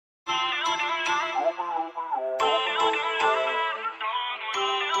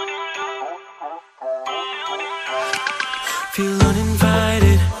Feel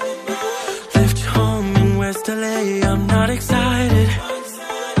uninvited. Left home in West LA, I'm not excited.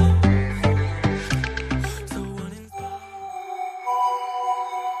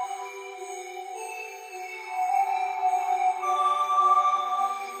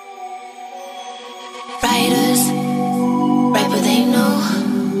 Writers, write what they know.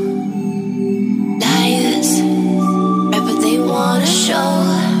 Liars, write what they wanna show.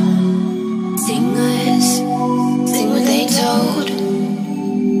 Singers, sing what they told.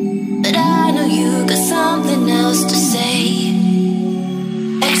 But I know you got something else to say.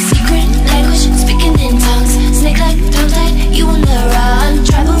 A secret language, speaking in tongues. Snake like, tongue tied, you on the run.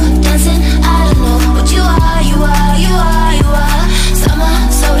 Tribal dancing, I don't know what you are, you are, you are, you are. Summer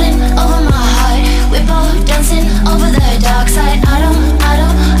floating over my heart. We're both dancing over the dark side. I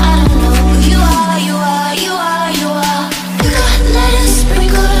don't know who you are, you are, you are, you are. You got letters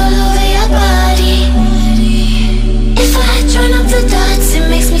sprinkled all over your body. If I join up the dots, it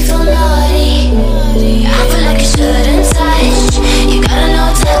makes me feel naughty. I feel like I shouldn't touch. You got a no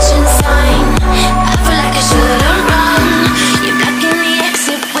touching sign. I feel like I shouldn't run. You're blocking the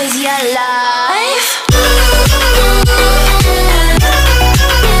exit with your life.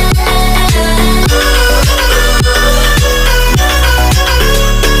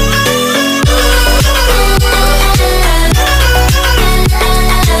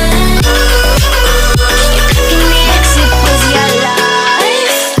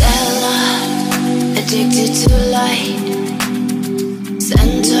 Addicted to light,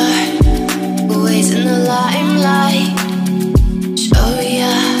 center, always in the limelight. Show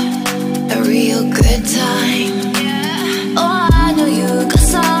ya a real good time. Oh, I know you got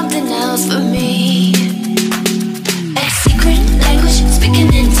something else for me. A secret language,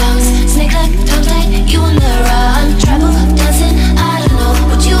 speaking in tongues. Snake like, tongue tied, you on the run. Tribal dancing, I don't know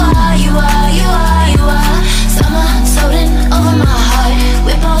what you are, you are, you are, you are. Summer floating over my heart.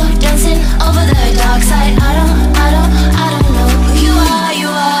 We're both dancing over the dark side. I don't know who you are, you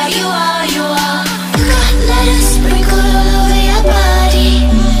are, you are, you are. You got letters sprinkled all over your body.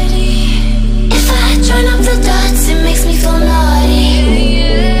 If I join up the dots, it makes me feel naughty.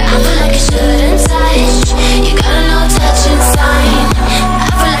 I feel like I shouldn't touch. You got a no touching sign.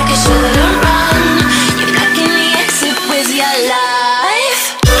 I feel like I shouldn't run. You're blocking the exit with your life.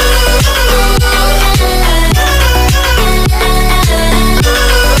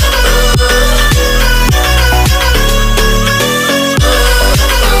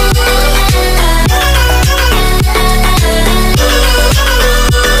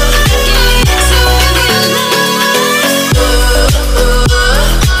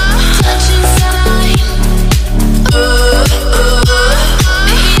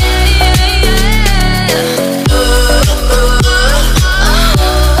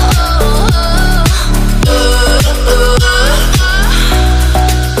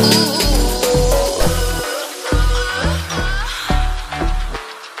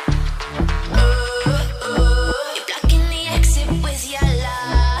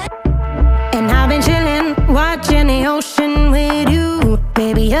 Watching the ocean with you,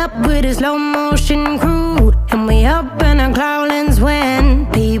 baby, up with a slow motion crew. And we up in our cloudlands when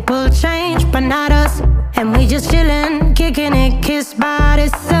people change, but not us. And we just chillin', kicking it, kissed by the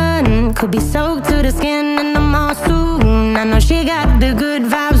sun. Could be soaked to the skin in the monsoon. I know she got the good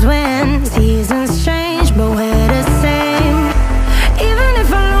vibes when seasons change, but we're the same. Even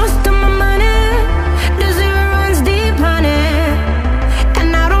if I lost all my money, the zero runs deep, honey.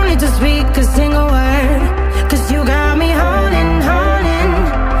 And I don't need to speak a single word, 'cause you got me holding, holding.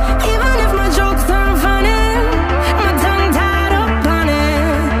 Even if my jokes aren't funny, my tongue tied up on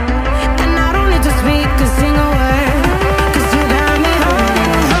it. And I don't need to speak a single word, 'cause you got me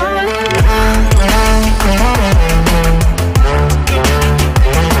holding, holding.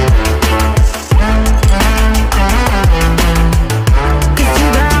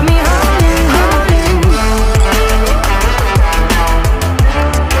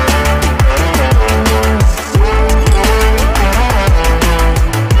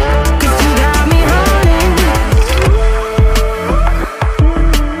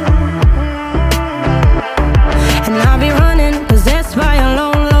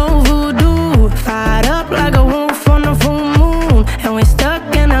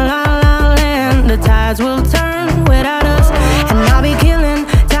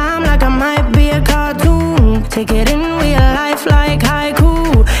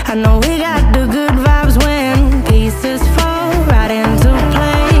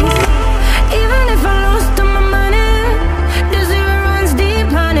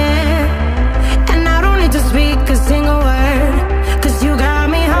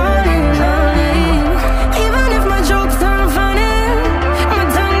 Some fun.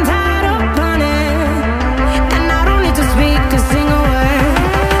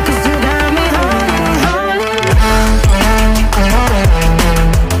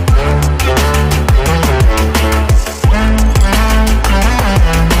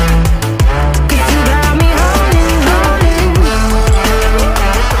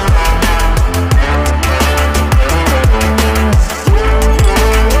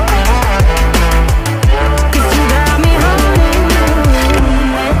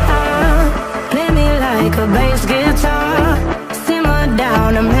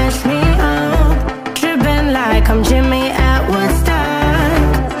 mess me up. Tripping like I'm Jim